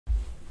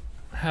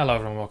Hello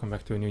everyone, welcome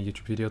back to a new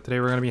YouTube video. Today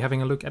we're going to be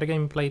having a look at a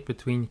gameplay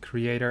between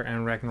Creator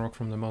and Ragnarok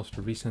from the most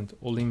recent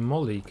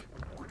Olimol League.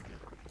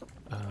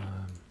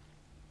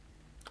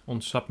 On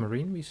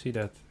Submarine we see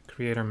that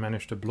Creator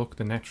managed to block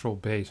the natural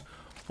base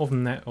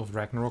of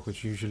Ragnarok,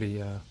 which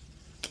usually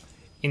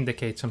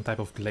indicates some type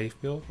of glaive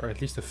build, or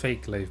at least a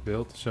fake glaive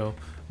build. So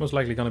most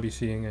likely going to be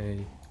seeing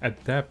a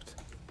Adept,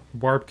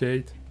 Warp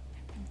Gate,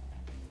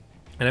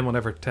 and then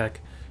whatever tech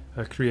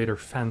Creator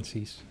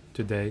fancies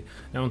today.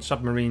 Now on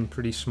Submarine,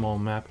 pretty small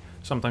map.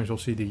 Sometimes you'll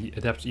see the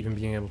Adepts even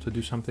being able to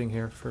do something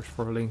here. First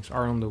 4 links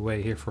are on the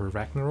way here for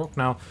Ragnarok.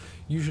 Now,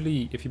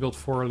 usually if you build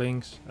 4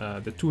 links,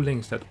 the 2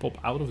 links that pop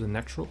out of the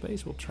natural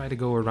base will try to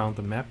go around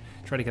the map,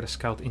 try to get a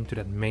scout into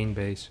that main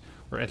base,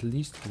 or at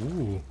least,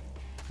 ooh,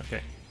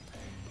 okay.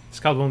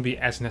 Scout won't be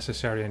as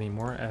necessary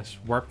anymore as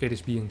Warp Gate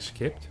is being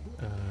skipped,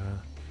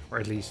 or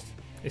at least,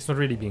 it's not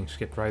really being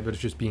skipped, right, but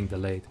it's just being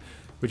delayed,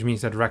 which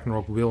means that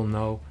Ragnarok will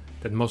know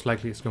that most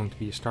likely it's going to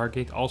be a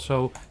Stargate.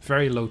 Also,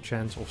 very low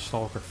chance of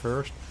Stalker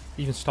first.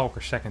 Even Stalker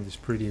second is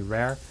pretty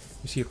rare.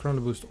 You see a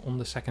Chrono Boost on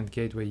the second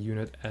gateway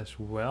unit as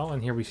well.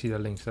 And here we see the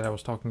links that I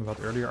was talking about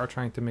earlier are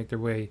trying to make their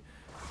way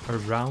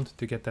around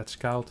to get that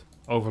scout.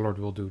 Overlord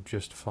will do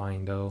just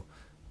fine though.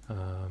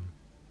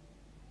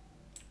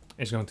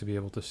 Is going to be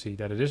able to see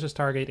that it is a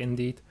Stargate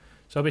indeed.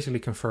 So basically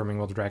confirming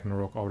what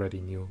Ragnarok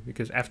already knew.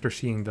 Because after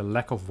seeing the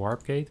lack of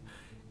Warp Gate,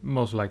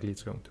 most likely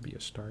it's going to be a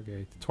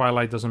Stargate.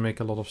 Twilight doesn't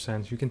make a lot of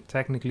sense. You can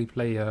technically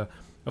play a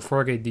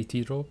 4-gate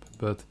DT drop,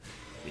 but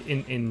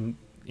in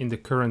the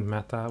current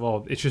meta,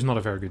 well, it's just not a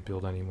very good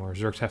build anymore.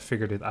 Zergs have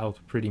figured it out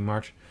pretty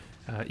much.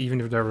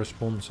 Even if their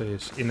response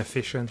is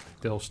inefficient,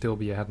 they'll still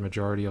be ahead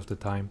majority of the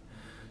time.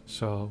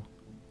 So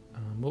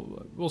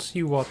we'll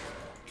see what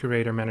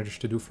Curator manages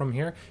to do from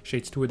here.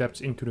 Shades 2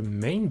 Adepts into the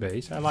main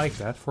base. I like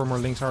that. 4 more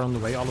links are on the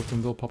way. All of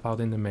them will pop out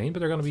in the main,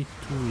 but they're going to be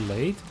too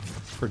late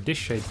for this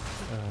Shade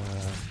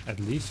at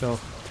least. So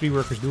 3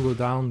 workers do go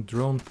down.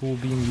 Drone pool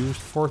being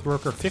used. 4th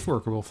worker, 5th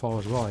worker will fall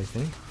as well, I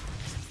think.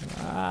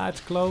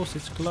 It's close,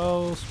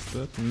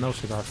 but no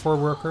cigar. 4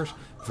 workers.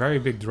 Very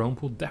big drone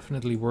pool.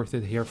 Definitely worth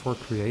it here for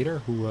Creator,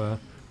 who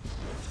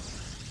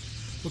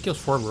kills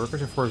 4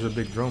 workers and 4 is a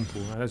big drone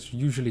pool. That's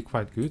usually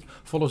quite good.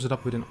 Follows it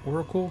up with an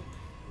Oracle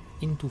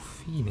into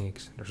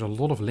Phoenix. There's a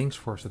lot of links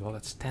for us as well.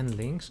 That's 10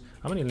 links.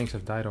 How many links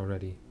have died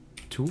already?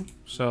 2.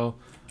 So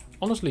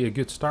honestly a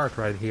good start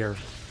right here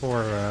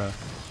for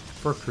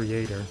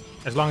Creator.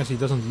 As long as he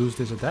doesn't lose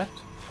this Adept,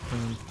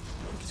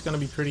 he's gonna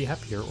be pretty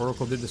happy here.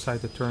 Oracle did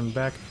decide to turn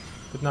back,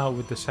 but now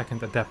with the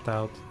second Adept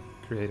out,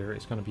 Creator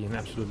is gonna be an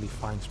absolutely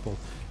fine spot.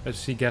 Let's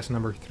see gas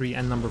number 3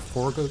 and number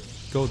 4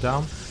 go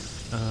down.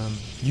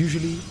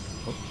 Usually,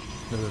 oh,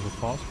 a little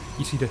pause.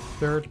 You see the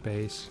 3rd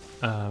base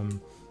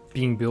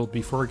being built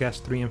before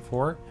gas 3 and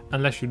 4,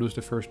 unless you lose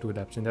the first 2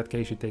 Adepts. In that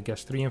case, you take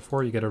gas 3 and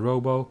 4, you get a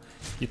Robo,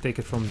 you take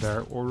it from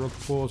there.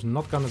 Oracle is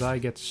not gonna die,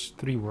 gets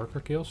 3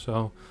 worker kills,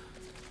 so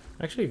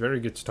actually a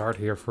very good start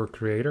here for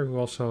Creator, who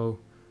also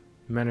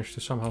managed to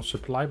somehow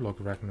supply block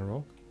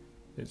Ragnarok.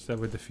 Is that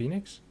with the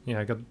Phoenix?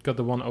 Yeah, got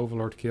the 1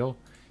 Overlord kill.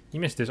 He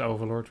missed this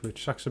Overlord,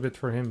 which sucks a bit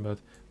for him, but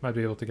might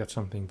be able to get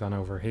something done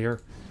over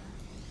here.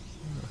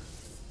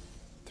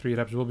 3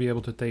 Adepts will be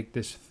able to take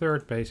this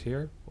 3rd base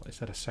here. Well, is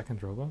that a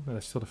 2nd Robo? No,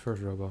 that's still the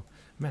 1st Robo.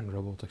 Man,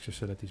 Robotics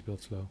facilities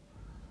build slow.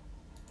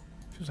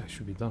 Feels like it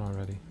should be done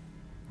already.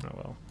 Oh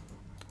well.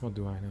 What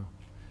do I know?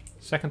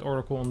 2nd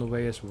Oracle on the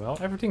way as well.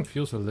 Everything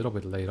feels a little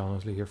bit late,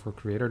 honestly, here for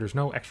Creator. There's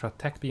no extra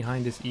tech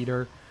behind this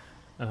either.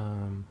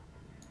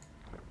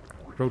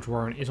 Roach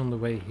Warren is on the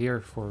way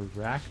here for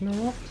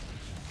Ragnarok.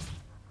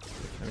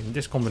 I mean,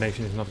 this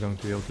combination is not going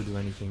to be able to do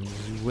anything.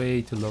 This is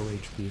way too low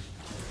HP.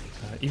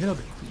 Even though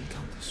the queen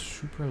count is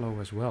super low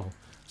as well.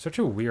 Such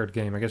a weird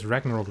game. I guess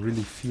Ragnarok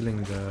really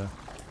feeling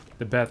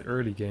the bad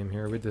early game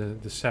here with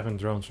the 7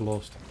 drones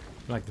lost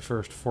in like the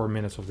first 4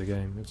 minutes of the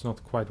game. It's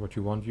not quite what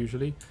you want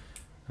usually.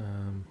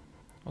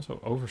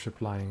 Also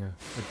oversupplying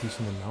a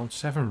decent amount.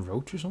 7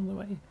 roaches on the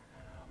way.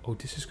 Oh,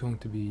 this is going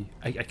to be...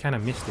 I kind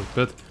of missed it,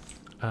 but...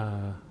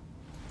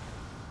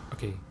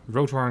 okay,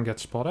 Roach Warren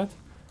gets spotted.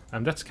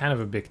 That's kind of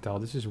a big tell.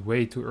 This is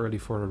way too early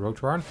for a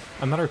Roach Warren.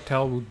 Another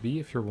tell would be,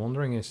 if you're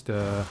wondering, is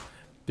the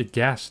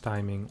gas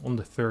timing on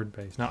the 3rd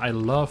base. Now, I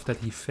love that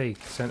he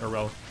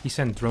he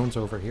sent drones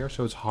over here,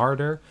 so it's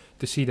harder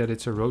to see that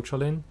it's a Roach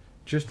all-in,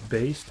 just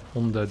based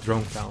on the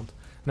drone count.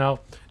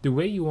 Now, the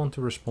way you want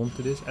to respond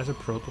to this as a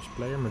Protoss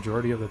player,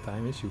 majority of the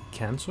time, is you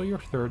cancel your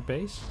 3rd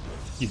base,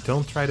 you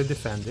don't try to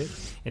defend it,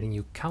 and then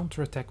you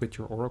counterattack with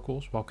your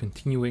Oracles while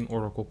continuing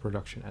Oracle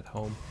production at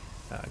home.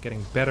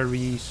 Getting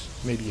batteries,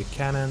 maybe a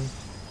cannon,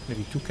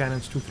 maybe 2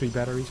 cannons, 2-3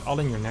 batteries, all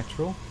in your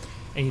natural,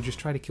 and you just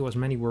try to kill as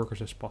many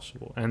workers as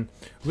possible. And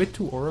with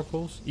 2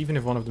 Oracles, even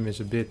if one of them is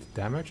a bit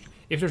damaged,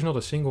 if there's not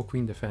a single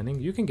queen defending,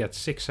 you can get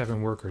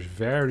 6-7 workers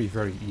very,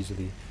 very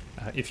easily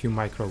if you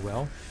micro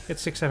well. Get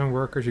 6-7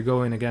 workers, you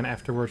go in again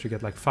afterwards, you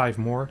get like 5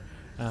 more,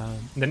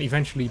 then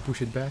eventually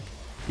push it back.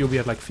 You'll be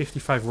at like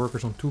 55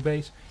 workers on 2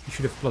 base, you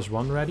should have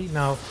 +1 ready.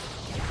 Now,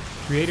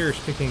 Creator is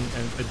picking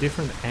a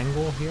different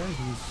angle here.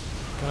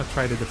 He's Gonna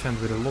try to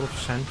defend with a lot of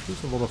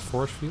sentries, a lot of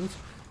force fields.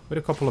 With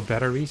a couple of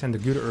batteries and a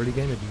good early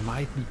game, it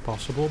might be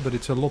possible, but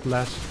it's a lot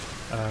less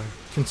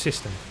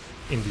consistent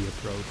in the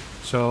approach.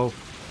 So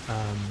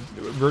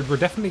we're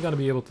definitely gonna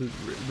be able to.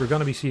 We're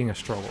gonna be seeing a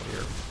struggle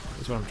here.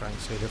 Is what I'm trying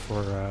to say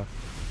there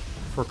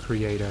for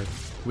Creator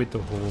with the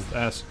hold,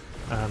 as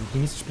he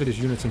needs to split his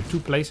units in 2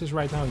 places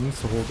right now. He needs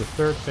to hold the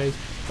 3rd base,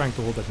 trying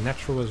to hold that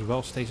natural as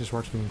well. Stasis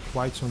Ward's doing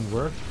quite some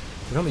work.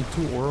 There's only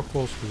 2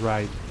 oracles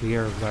right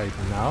here right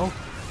now.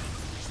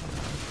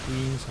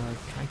 Queens are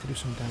trying to do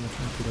some damage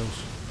into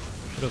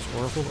those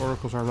oracles.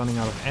 Oracles are running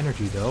out of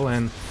energy though,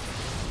 and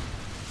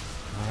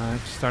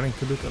it's starting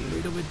to look a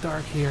little bit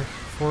dark here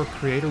for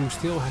Creator, who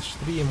still has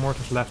 3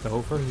 Immortals left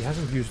over. He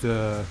hasn't used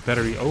the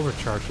battery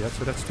overcharge yet,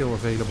 so that's still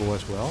available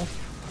as well.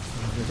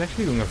 He's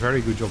actually doing a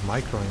very good job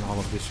microing all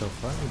of this so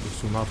far. We'll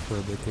just zoom out for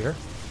a bit here.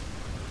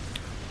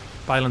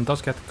 Pylon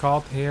does get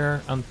caught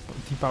here and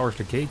depowers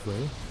the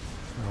gateway.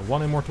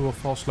 1 Immortal will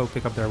fall, slow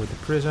pick up there with the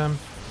Prism.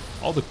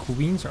 All the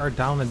Queens are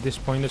down at this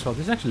point as well.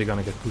 This is actually going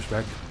to get pushed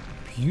back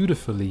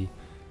beautifully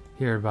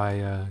here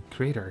by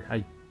Creator.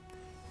 I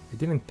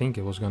didn't think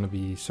it was going to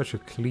be such a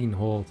clean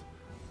hold.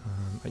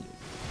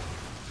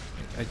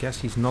 I guess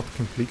he's not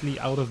completely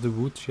out of the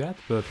woods yet,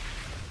 but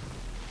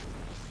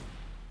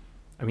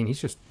I mean,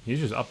 he's just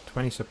up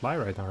 20 supply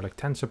right now, or like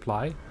 10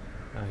 supply.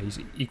 He's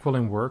equal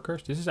in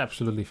workers. This is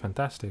absolutely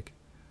fantastic.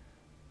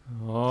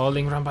 Oh,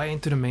 Ling run by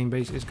into the main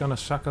base is gonna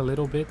suck a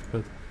little bit,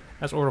 but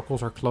as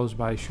oracles are close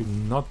by, should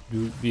not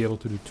be able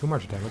to do too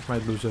much damage.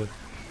 Might lose a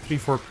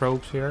 3-4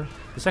 probes here.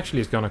 This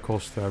actually is gonna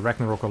cost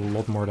Ragnarok a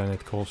lot more than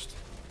it cost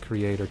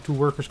Creator. 2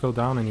 workers go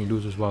down and he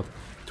loses what,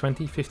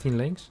 20, 15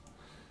 links?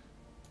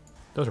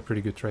 Those are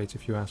pretty good trades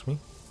if you ask me.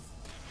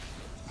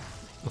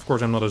 Of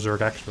course, I'm not a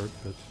Zerg expert,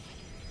 but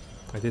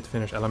I did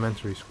finish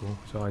elementary school,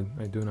 so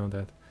I do know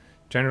that.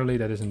 Generally,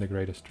 that isn't the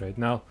greatest trade.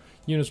 Now,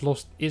 units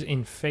lost is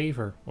in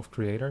favor of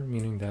Creator,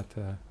 meaning that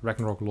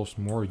Ragnarok lost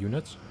more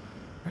units.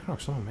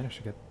 Ragnarok somehow managed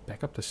to get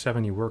back up to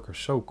 70 workers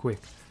so quick.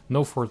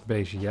 No 4th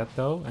base yet,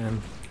 though,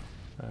 and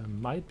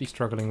might be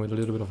struggling with a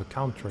little bit of a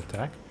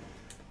counter-attack.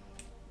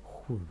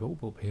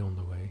 Robobay on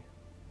the way.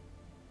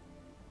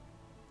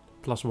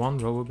 +1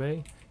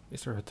 Robobay.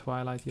 Is there a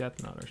Twilight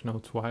yet? No, there's no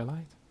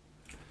Twilight.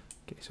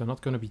 Okay, so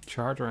not going to be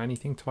charged or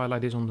anything.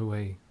 Twilight is on the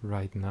way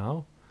right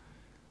now.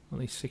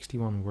 Only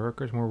 61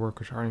 workers. More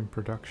workers are in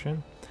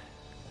production.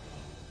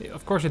 Yeah,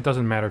 of course, it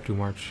doesn't matter too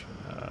much.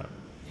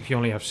 If you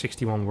only have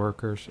 61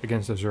 workers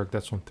against a Zerg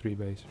that's on 3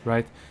 base,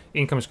 right?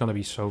 Income is going to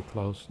be so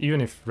close.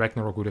 Even if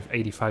Ragnarok would have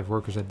 85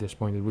 workers at this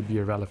point, it would be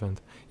irrelevant.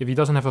 If he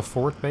doesn't have a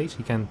 4th base,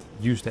 he can't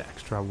use the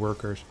extra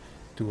workers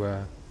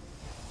to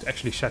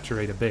actually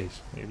saturate a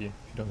base. Maybe if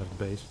you don't have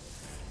the base.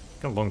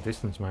 A long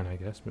distance mine, I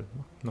guess, but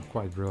not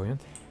quite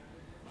brilliant.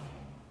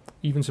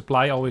 Even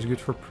supply, always good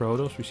for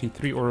Protoss. We see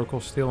 3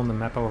 oracles still on the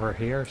map over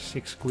here,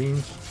 6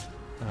 queens.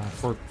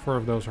 4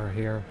 of those are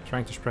here,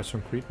 trying to spread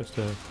some creep, as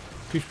the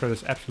creep spread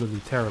is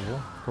absolutely terrible.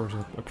 Of course,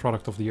 a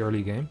product of the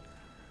early game.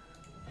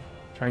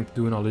 Trying to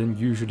do an all-in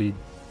usually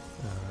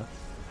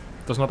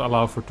does not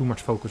allow for too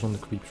much focus on the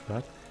creep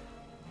spread.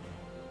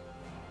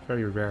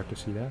 Very rare to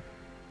see that.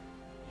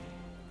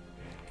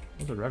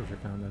 What's the Ravager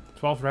count at?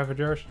 12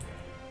 Ravagers.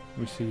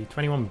 We see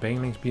 21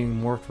 Banelings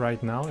being morphed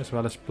right now, as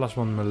well as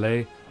 +1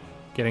 melee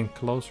getting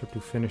closer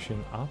to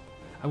finishing up.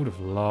 I would have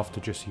loved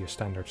to just see a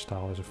standard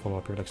style as a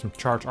follow-up here, like some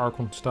Charge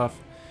Archon stuff.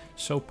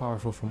 So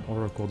powerful from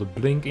Oracle. The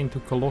blink into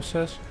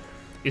Colossus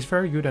is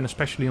very good, and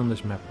especially on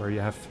this map where you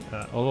have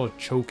a lot of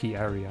choky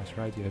areas,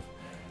 right? You have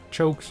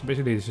chokes.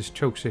 Basically, this is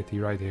Choke City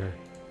right here.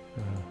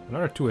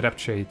 Another 2 Adept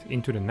Shade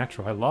into the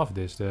natural. I love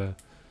this. The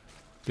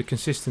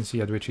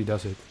consistency at which he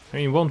does it. I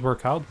mean, it won't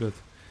work out, but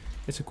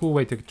it's a cool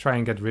way to try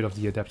and get rid of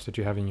the adepts that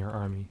you have in your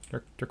army.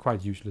 They're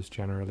quite useless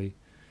generally.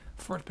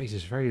 4th base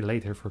is very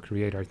late here for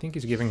Creator. I think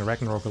he's giving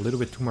Ragnarok a little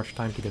bit too much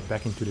time to get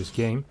back into this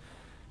game.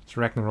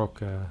 So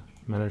Ragnarok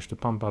managed to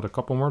pump out a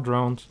couple more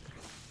drones.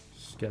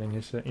 He's getting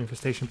his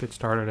infestation pit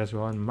started as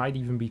well, and might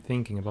even be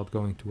thinking about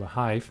going to a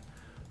hive.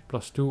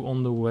 +2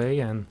 on the way,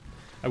 and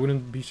I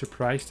wouldn't be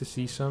surprised to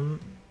see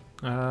some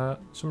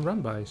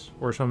run-bys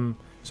or some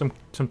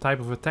type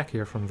of attack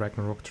here from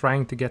Ragnarok,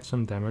 trying to get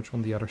some damage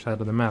on the other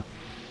side of the map.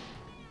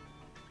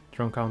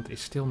 Drone count is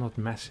still not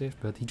massive,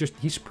 but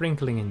he's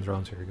sprinkling in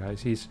drones here,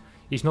 guys.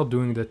 He's not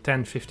doing the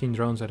 10-15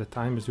 drones at a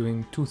time. He's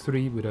doing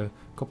 2-3 with a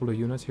couple of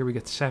units. Here we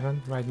get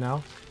 7 right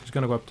now. He's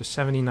gonna go up to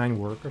 79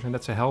 workers, and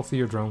that's a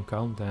healthier drone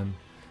count than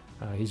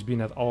he's been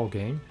at all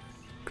game.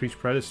 Creep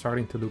spread is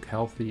starting to look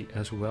healthy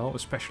as well,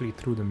 especially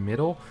through the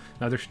middle.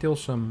 Now there's still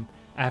some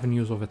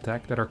avenues of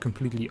attack that are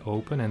completely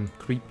open and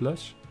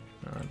creepless.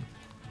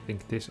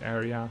 Think this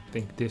area,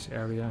 and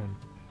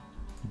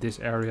this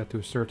area to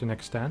a certain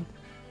extent.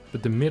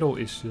 But the middle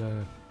is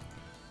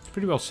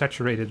pretty well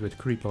saturated with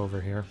creep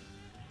over here.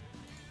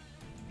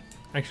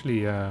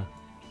 Actually,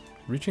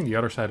 reaching the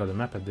other side of the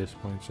map at this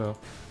point, so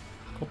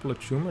a couple of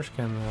tumors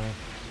can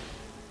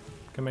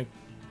make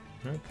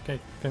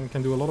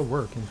can do a lot of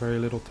work in very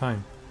little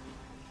time.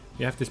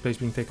 You have this base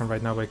being taken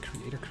right now by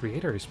Creator.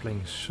 Creator is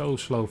playing so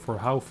slow for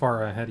how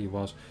far ahead he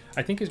was.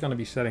 I think he's going to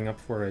be setting up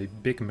for a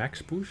big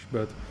max push,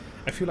 but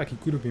I feel like he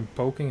could have been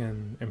poking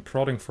and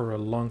prodding for a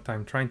long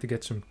time, trying to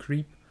get some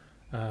creep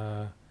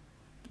to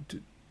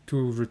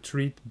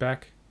retreat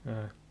back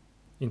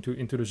into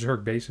the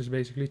Zerg bases,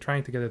 basically,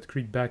 trying to get that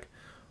creep back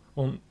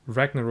on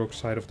Ragnarok's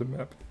side of the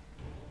map.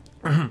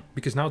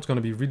 Because now it's going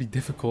to be really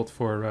difficult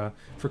for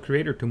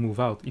Creator to move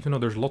out, even though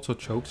there's lots of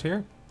chokes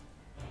here.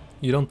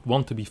 You don't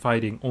want to be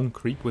fighting on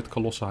creep with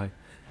Colossi.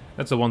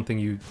 That's the one thing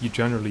you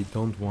generally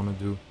don't want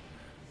to do.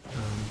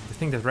 The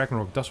thing that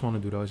Ragnarok does want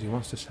to do though is he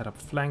wants to set up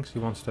flanks, he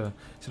wants to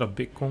set up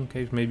big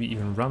concaves, maybe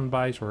even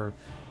run-bys or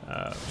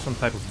some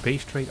type of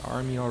base trade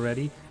army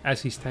already,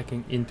 as he's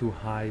stacking into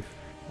Hive,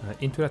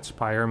 into that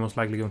Spire, most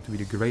likely going to be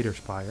the Greater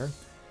Spire.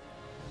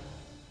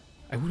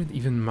 I wouldn't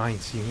even mind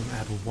seeing him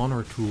add 1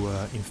 or 2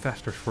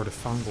 infestors for the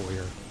Fungal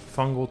here.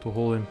 Fungal to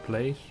hold in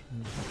place,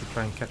 to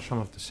try and catch some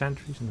of the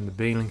sentries, and then the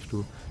Banelings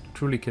to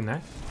truly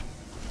connect.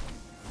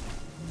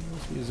 We'll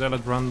see a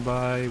Zealot run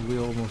by,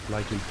 will most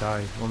likely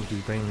die once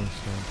these Banelings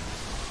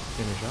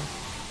finish up.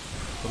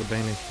 So the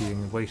Banelings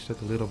being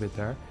wasted a little bit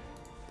there.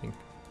 I think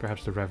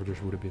perhaps the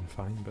Ravagers would have been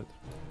fine, but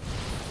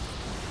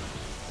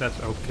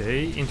that's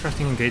okay.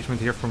 Interesting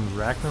engagement here from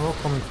Ragnarok,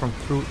 coming from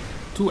through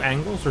 2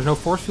 angles. There's no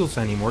force fields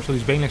anymore, so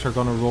these Banelings are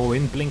gonna roll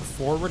in, blink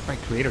forward by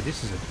Creator.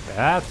 This is a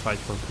bad fight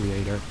for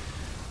Creator.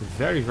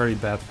 Very, very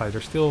bad fight.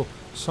 There's still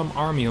some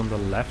army on the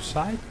left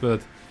side,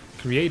 but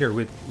Creator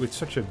with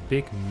such a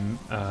big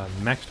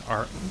maxed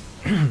army,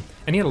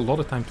 and he had a lot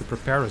of time to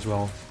prepare as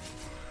well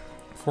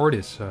for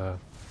this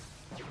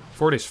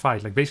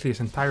fight. Like basically his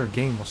entire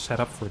game was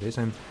set up for this,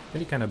 and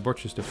then he kind of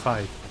botches the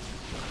fight.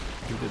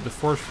 The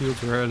force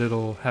fields were a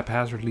little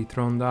haphazardly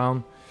thrown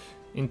down.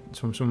 In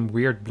some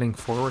weird blink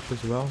forward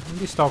as well. And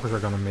these Stalkers are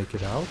gonna make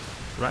it out,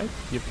 right?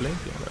 You blink,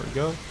 yeah, there we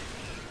go.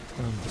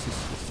 This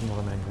is not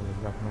an angle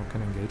that Ragnarok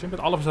can engage in, but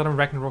all of a sudden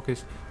Ragnarok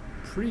is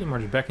pretty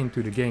much back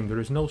into the game. There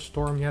is no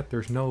Storm yet,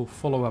 there's no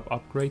follow-up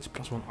upgrades,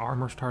 +1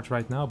 armor starts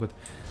right now, but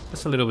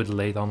that's a little bit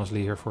late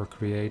honestly here for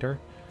Creator.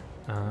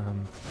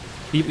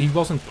 He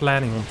wasn't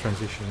planning on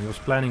transition, he was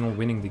planning on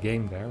winning the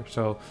game there,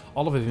 so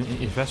all of his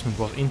investment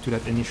was into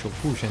that initial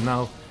push, and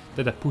now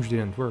that push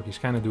didn't work, he's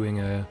kind of doing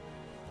a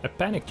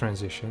panic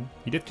transition.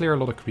 He did clear a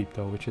lot of creep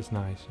though, which is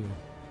nice.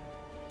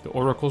 The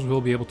Oracles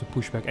will be able to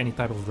push back any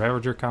type of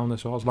Ravager count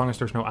as well, as long as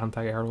there's no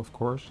anti-air, of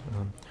course.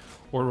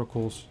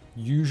 Oracles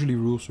usually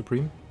rule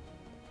supreme.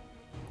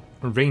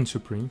 Reign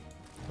supreme,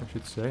 I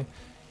should say.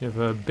 You have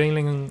a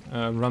Baneling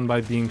run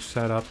by being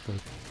set up, but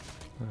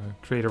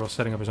Creator was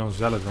setting up his own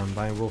Zealot run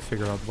by, and we'll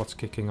figure out what's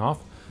kicking off.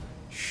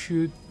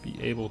 Should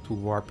be able to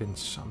warp in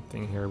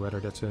something here, whether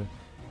that's a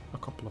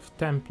couple of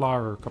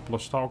Templar or a couple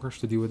of Stalkers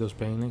to deal with those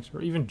Banelings,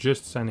 or even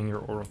just sending your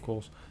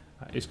Oracles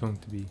is going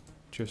to be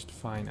just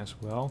fine as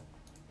well.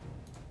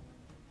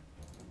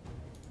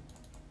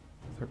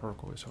 Third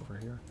Oracle is over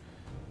here.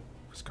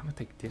 It's gonna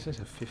take this as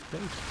a 5th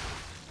base.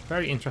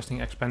 Very interesting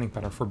expanding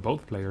pattern for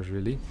both players,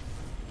 really.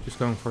 Just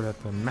going for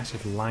that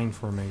massive line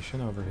formation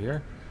over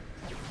here.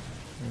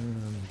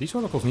 These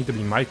Oracles need to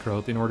be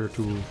microed in order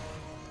to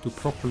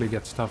properly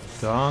get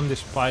stuff done.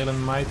 This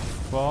pylon might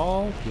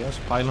fall. Yes,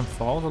 pylon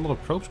falls. A lot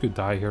of probes could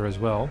die here as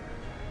well.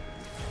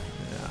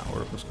 Yeah,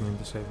 Oracles come in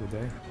to save the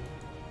day.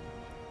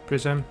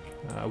 Prism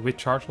with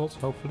charge bolts,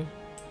 hopefully.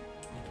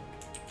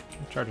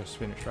 Charge is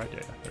finished, right?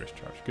 Yeah, there is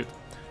charge. Good.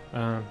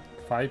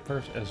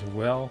 Vipers as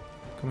well,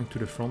 coming to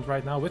the front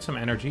right now with some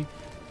energy.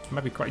 It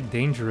might be quite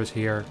dangerous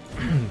here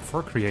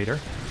for Creator.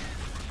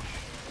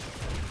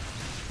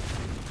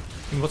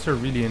 And what's there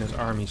really in his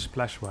army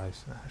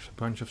splash-wise? There's a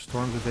bunch of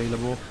Storms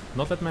available.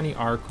 Not that many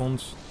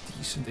Archons.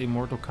 Decent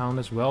Immortal count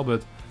as well,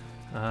 but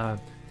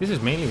this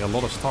is mainly a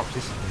lot of stocks.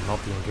 This is not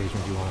the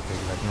engagement you want to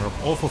take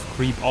Ragnarok. Off of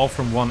creep, all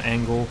from one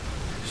angle.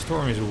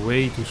 Storm is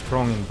way too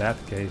strong in that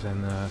case,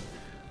 and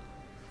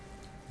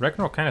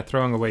Ragnarok kind of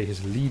throwing away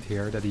his lead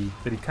here that he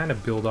kind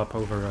of built up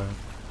over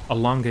a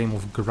long game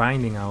of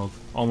grinding out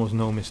almost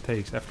no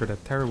mistakes after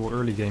that terrible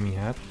early game he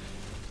had.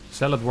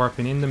 Zealot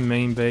warping in the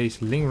main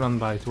base, Ling run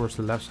by towards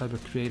the left side,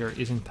 but Creator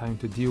is in time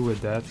to deal with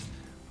that.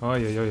 Oh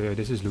yeah,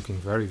 this is looking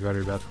very,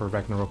 very bad for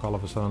Ragnarok all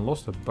of a sudden.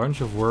 Lost a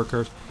bunch of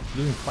workers,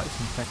 losing quite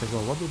some tech as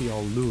well. What did he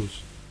all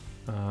lose?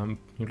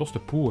 He lost the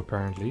pool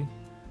apparently.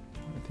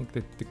 I think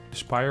the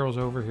Spiral's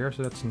over here,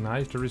 so that's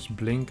nice. There is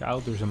Blink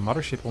out, there's a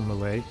Mothership on the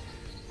way.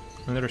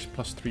 And there is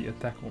 +3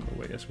 attack on the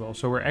way as well.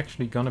 So we're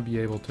actually gonna be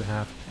able to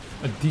have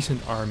a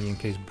decent army in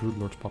case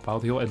Broodlords pop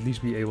out. He'll at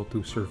least be able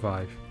to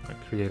survive.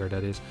 Creator,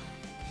 that is.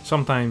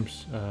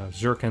 Sometimes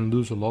Zerg can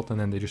lose a lot and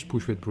then they just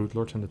push with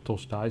Broodlords and the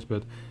toss dies,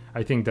 but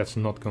I think that's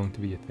not going to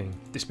be a thing.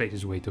 This base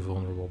is way too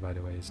vulnerable, by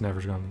the way. It's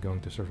never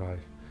going to survive.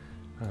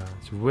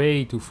 It's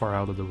way too far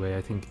out of the way.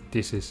 I think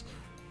this is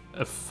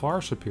a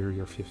far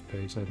superior 5th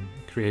base, and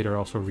Creator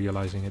also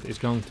realizing it is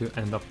going to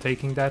end up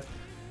taking that.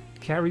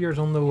 Carriers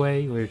on the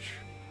way, which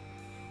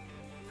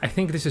I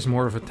think this is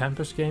more of a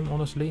Tempest game,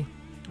 honestly.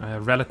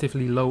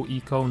 Relatively low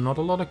eco, not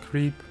a lot of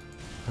creep.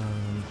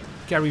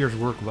 Carriers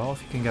work well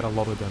if you can get a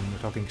lot of them. We're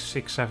talking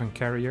 6-7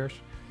 carriers.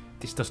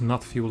 this does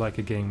not feel like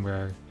a game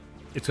where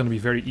it's going to be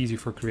very easy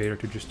for Creator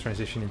to just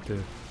transition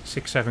into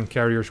 6-7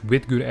 carriers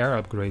with good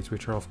air upgrades,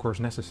 which are of course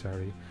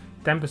necessary.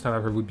 Tempest,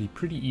 however, would be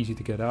pretty easy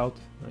to get out.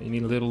 You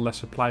need a little less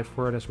supply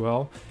for it as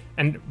well.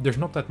 And there's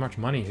not that much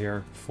money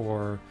here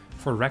for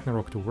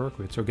Ragnarok to work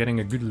with, so getting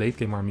a good late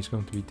game army is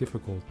going to be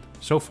difficult.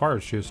 So far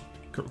it's just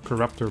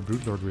Corruptor,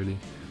 Broodlord really.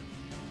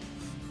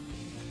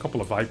 A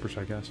couple of Vipers,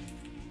 I guess.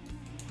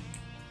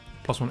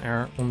 +1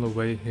 air on the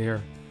way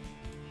here.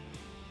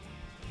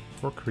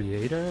 For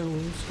Creator,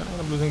 who's kind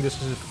of losing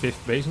this as a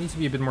 5th base, needs to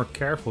be a bit more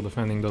careful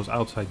defending those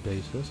outside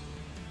bases.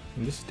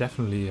 And this is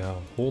definitely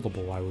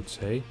holdable, I would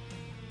say.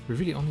 We're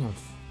really only on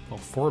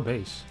 4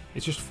 base.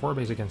 It's just 4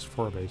 base against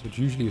 4 base, which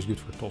usually is good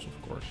for TOS,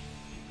 of course.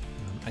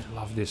 I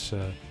love this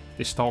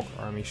this Stalker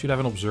army. Should have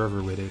an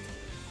Observer with it.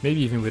 Maybe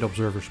even with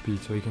Observer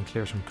speed, so you can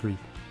clear some creep.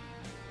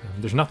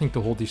 There's nothing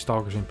to hold these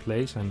Stalkers in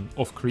place, and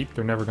off creep,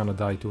 they're never gonna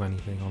die to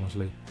anything,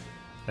 honestly.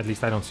 At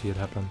least I don't see it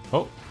happen.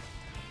 Oh!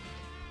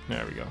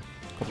 There we go.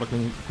 A couple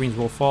of queens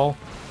will fall.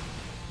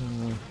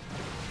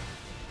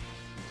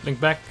 Link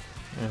back,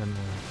 and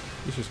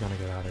he's just gonna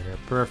get out of here.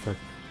 Perfect.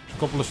 There's a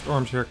couple of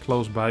storms here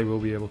close by, we'll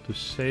be able to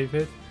save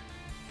it.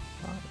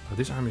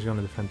 This army is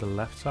gonna defend the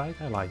left side,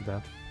 I like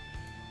that.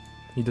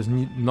 He does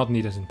not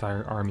need his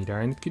entire army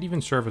there, and it could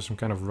even serve as some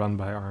kind of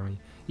run-by army.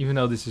 Even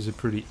though this is a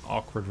pretty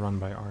awkward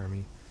run-by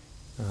army.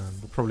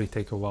 Will probably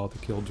take a while to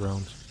kill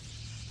drones.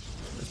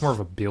 It's more of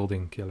a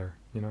building killer,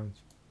 you know?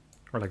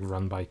 Or like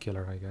run-by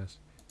killer, I guess.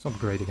 It's not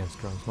great against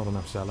drones, not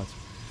enough zealots.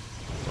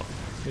 So,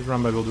 this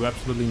run-by will do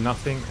absolutely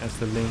nothing as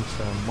the links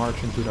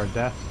march into their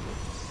death.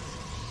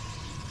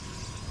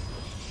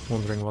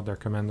 Wondering what their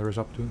commander is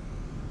up to.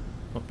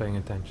 Not paying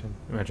attention.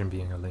 Imagine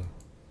being a link.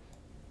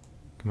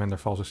 Commander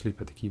falls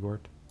asleep at the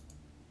keyboard.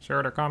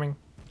 Sir, they're coming.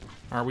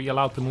 Are we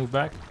allowed to move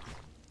back?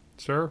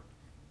 Sir?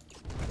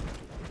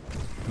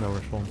 No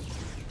response.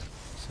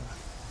 Sad.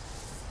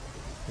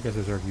 I guess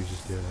the Zerg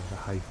uses the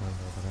hive mind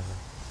or whatever.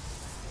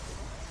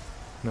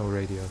 No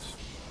radios.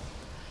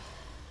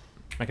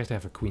 I guess they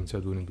have a queen, so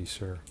it wouldn't be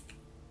sir.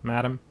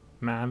 Madam?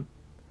 Ma'am?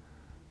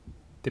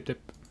 Tip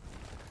tip.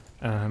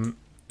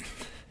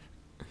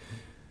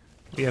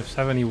 We have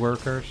 70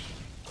 workers.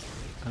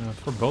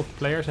 For both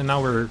players, and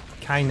now we're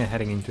kind of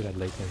heading into that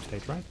late game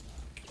stage, right?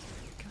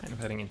 Kind of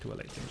heading into a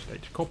late game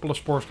stage. A couple of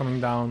spores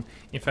coming down,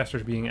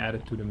 infestors being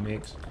added to the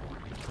mix.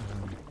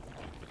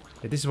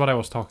 Yeah, this is what I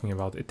was talking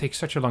about. It takes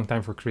such a long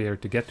time for Creator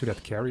to get to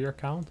that carrier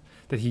count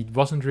that he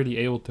wasn't really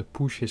able to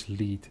push his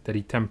lead that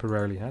he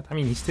temporarily had. I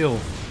mean, he still,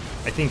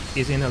 I think,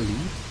 is in a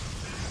lead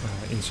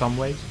in some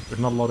ways.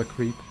 There's not a lot of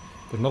creep.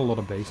 There's not a lot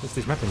of bases.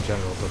 This map in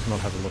general does not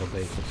have a lot of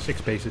bases.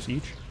 6 bases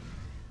each.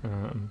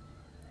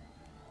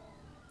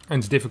 And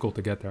it's difficult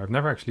to get there. I've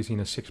never actually seen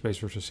a 6 base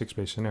versus 6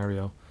 base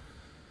scenario.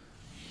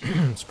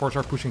 Spores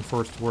are pushing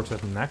forward towards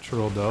that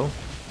natural though.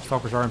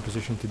 Stalkers are in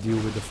position to deal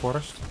with the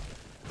forest.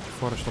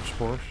 Forest of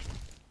spores.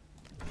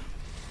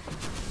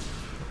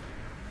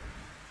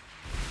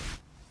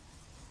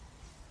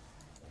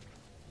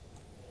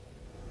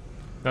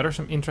 Now there's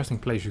some interesting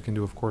plays you can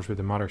do, of course, with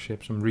the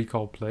mothership. Some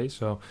recall plays.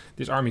 So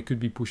this army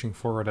could be pushing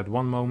forward at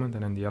one moment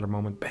and then the other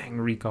moment, bang,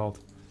 recalled.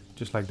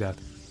 Just like that.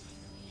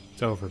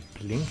 It's over.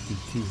 Blink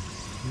DT.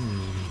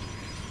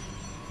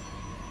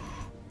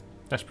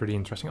 That's pretty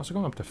interesting. Also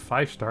going up to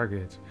 5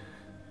 Stargates.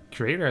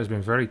 Creator has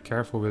been very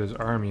careful with his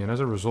army, and as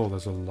a result,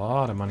 there's a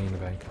lot of money in the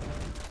bank.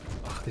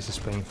 Oh, this is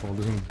painful.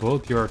 Losing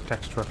both your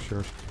tech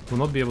structures. Will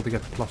not be able to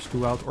get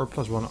 +2 out or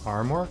 +1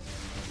 armor.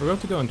 We're going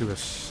to go into a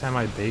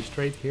semi-base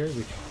trade here,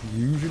 which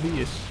usually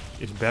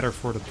is better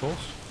for the toss.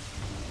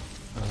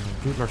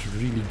 Broodlord's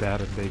really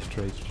bad at base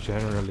trades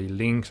generally.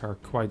 Links are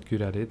quite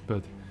good at it,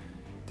 but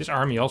this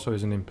army also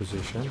isn't in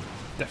position.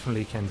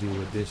 Definitely can deal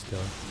with this though.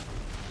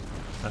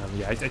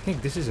 Yeah, I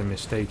think this is a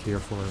mistake here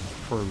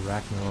for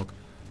Ragnarok.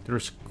 There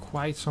is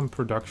quite some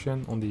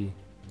production on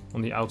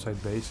the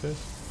outside bases.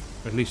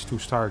 At least 2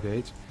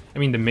 Stargates. I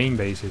mean, the main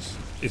base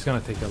is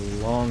gonna take a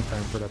long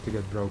time for that to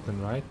get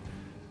broken, right?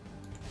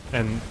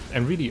 And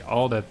really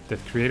all that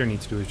Creator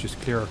needs to do is just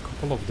clear a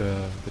couple of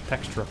the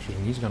tech structures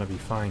and he's gonna be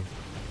fine.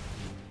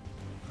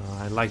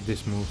 I like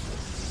this move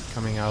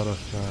coming out of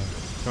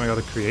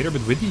Creator,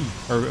 but with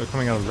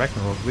coming out of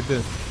Ragnarok with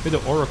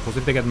the oracles.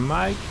 If they get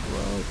Mike,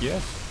 well,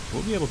 yes,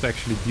 we'll be able to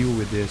actually deal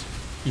with this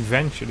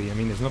eventually. I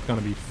mean, it's not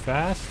gonna be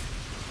fast.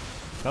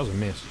 That was a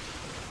miss.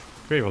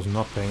 Creator was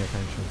not paying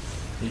attention.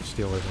 He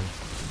still isn't.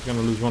 He's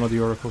gonna lose one of the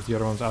oracles, the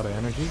other one's out of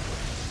energy.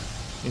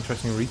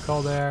 Interesting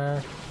recall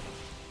there.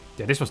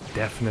 Yeah, this was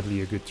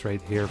definitely a good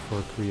trade here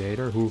for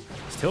Creator, who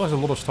still has a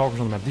lot of Stalkers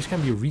on the map. These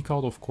can be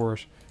recalled, of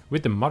course,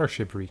 with the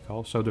Mothership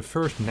recall. So the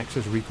first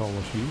Nexus recall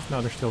was used.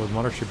 Now there's still a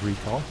Mothership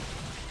recall,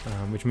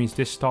 which means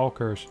this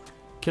Stalkers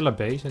kill a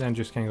base and then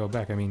just can go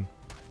back. I mean,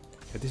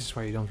 yeah, this is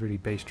why you don't really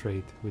base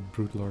trade with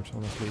Broodlords,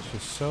 honestly. It's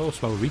just so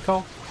slow.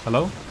 Recall?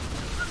 Hello?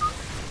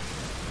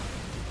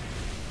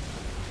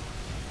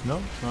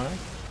 No? Alright.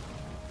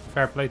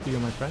 Fair play to you,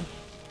 my friend.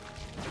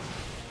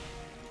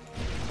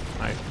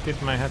 I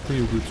tip my hat to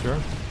you, good sir.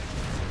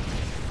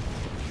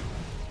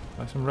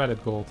 Buy some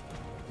Reddit gold.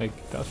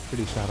 Like, that was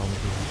pretty sad on me. I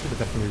should have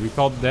definitely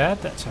recalled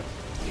that. That's a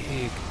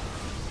big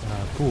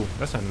pool.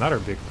 That's another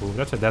big pool.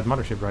 That's a dead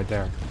mothership right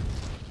there.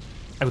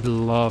 I would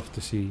love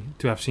to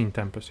have seen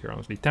Tempest here,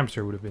 honestly. Tempest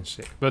here would have been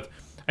sick. But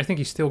I think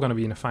he's still going to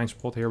be in a fine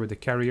spot here with the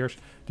carriers.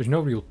 There's no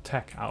real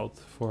tech out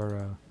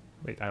for...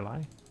 wait, I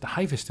lie? The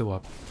Hive is still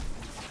up.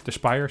 The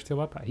Spire is still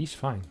up. He's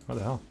fine. What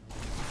the hell?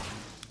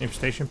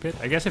 Infestation Pit.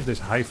 I guess if this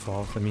Hive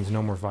falls, that means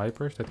no more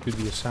Vipers. That could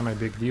be a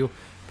semi-big deal.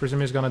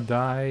 Prism is going to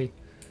die.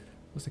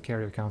 What's the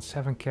carrier count?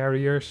 7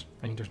 carriers.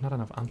 I mean, there's not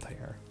enough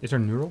anti-air. Is there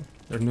Neural?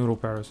 There's Neural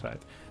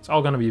Parasite. It's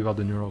all going to be about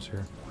the Neurals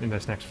here in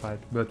this next fight.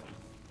 But...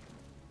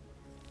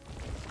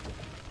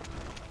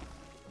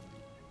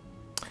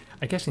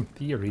 I guess in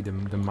theory the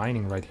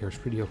mining right here is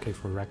pretty okay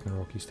for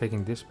Ragnarok. He's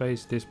taking this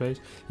base, this base.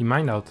 He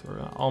mined out,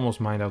 or almost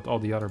mined out all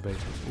the other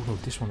bases. Oh no,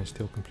 this one is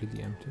still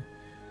completely empty.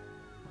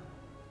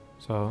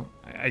 So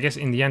I guess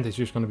in the end it's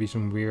just going to be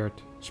some weird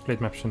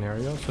split map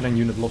scenario. So then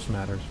unit loss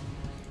matters.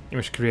 In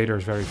which Creator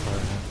is very far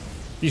ahead.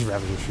 These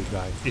Ravagers should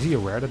die. Is he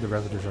aware that the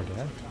Ravagers are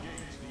dead?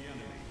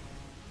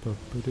 Does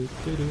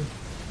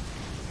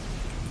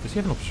he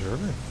have an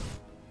Observer?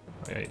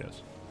 Oh yeah, he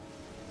does.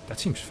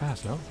 That seems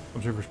fast, no?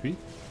 Observer speed?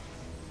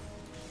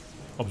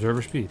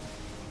 Observer speed.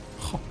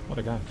 Oh, what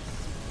a guy.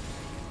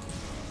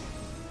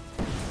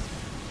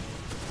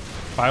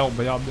 File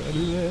by nice.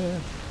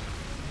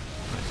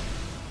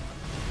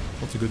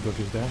 Lots of good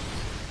dodges there.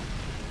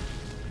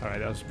 Alright,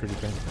 that was pretty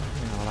painful.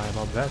 I'll lie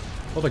about that.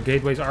 All the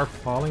gateways are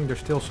falling. There's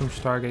still some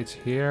Stargates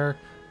here.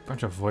 A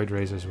bunch of Void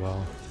Rays as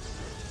well.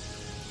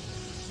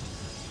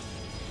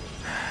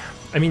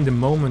 I mean, the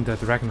moment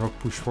that Ragnarok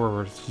push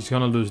forward, he's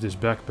gonna lose this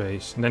back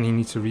base. And then he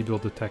needs to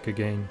rebuild the tech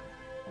again.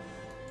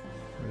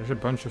 There's a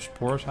bunch of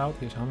spores out.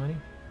 Here's how many?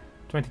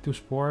 22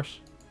 spores.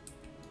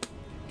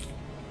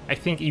 I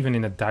think even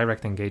in a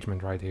direct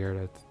engagement right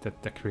here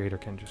that the Creator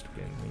can just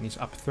win. I mean, he's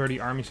up 30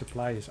 army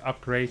supply. His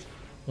upgrades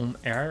on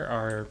air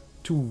are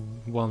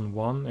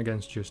 2-1-1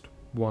 against just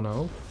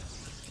 1-0.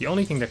 The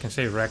only thing that can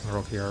save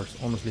Ragnarok here is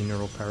honestly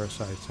Neural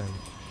Parasites. And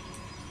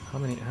how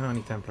many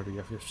Templar do you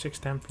have? You have 6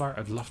 Templar.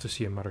 I'd love to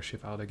see a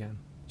Mothership out again.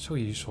 So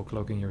useful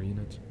cloaking your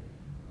units.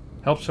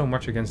 Helps so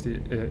much against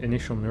the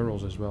initial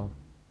Neurals as well.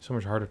 So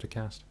much harder to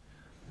cast.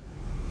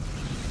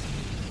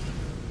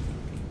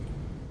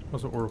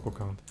 What's the Oracle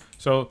count?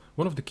 So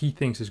one of the key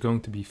things is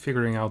going to be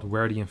figuring out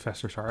where the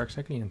infestors are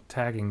exactly and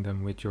tagging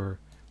them with your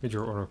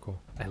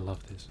Oracle. I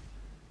love this.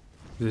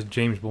 This is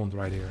James Bond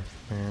right here.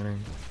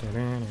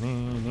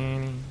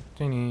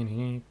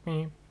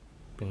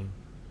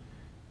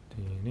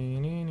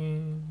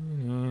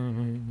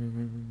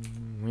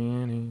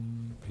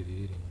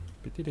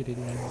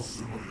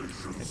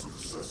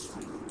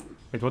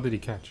 Wait, what did he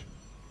catch?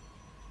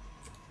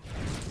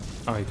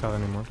 Oh, he caught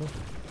an Immortal.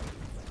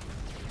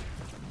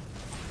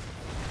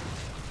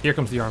 Here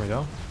comes the army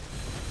though.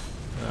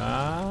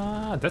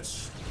 It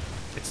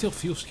still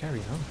feels scary,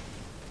 huh?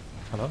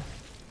 Hello?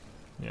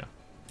 Yeah.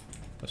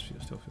 Does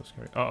still feel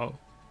scary. Uh-oh.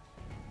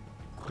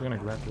 We're gonna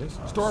grab this.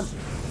 Storm!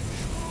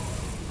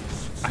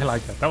 I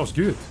like that. That was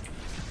good.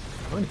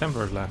 How many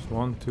Templars left?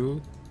 1,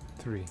 2,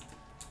 3.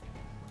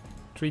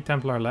 3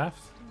 Templar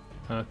left.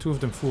 2 of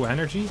them full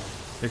energy.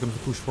 Here comes the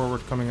push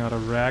forward coming out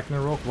of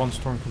Ragnarok. 1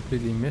 storm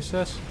completely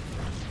misses.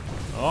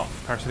 Oh,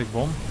 Parasitic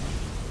Bomb.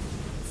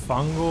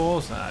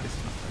 Fungals. This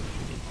is not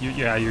what you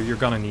need. You're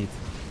gonna need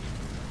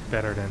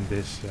better than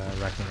this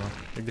Ragnarok.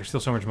 Like, there's still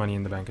so much money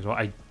in the bank as well.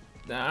 He's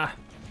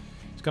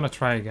gonna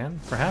try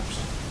again, perhaps.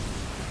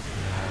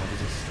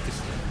 This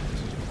is not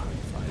how you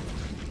fight.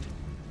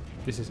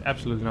 This is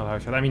absolutely not how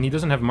you fight. I mean, he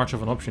doesn't have much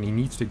of an option. He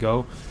needs to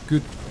go.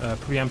 Good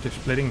preemptive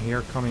splitting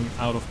here coming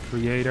out of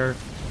Creator.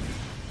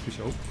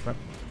 Oh, crap.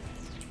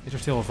 Is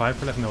there still a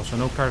Viper left? No, so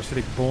no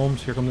Parasitic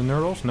Bombs. Here come the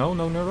Neurals. No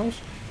Neurals.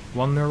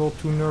 1 Neural,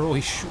 2 Neural.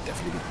 He should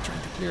definitely be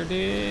trying to clear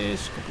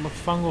this. Couple of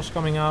Fungals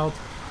coming out.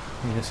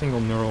 I mean, a single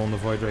Neural on the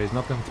Void Ray is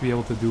not going to be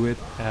able to do it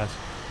as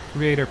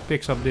Creator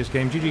picks up this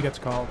game. GG gets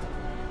called.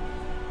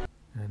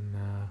 And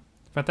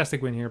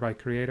fantastic win here by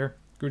Creator.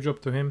 Good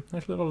job to him.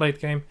 Nice little late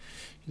game.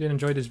 If you did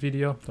enjoy this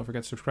video, don't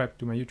forget to subscribe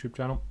to my YouTube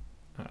channel.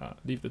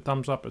 Leave the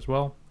thumbs up as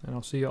well. And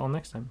I'll see you all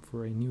next time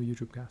for a new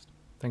YouTube cast.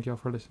 Thank you all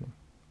for listening.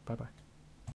 Bye bye.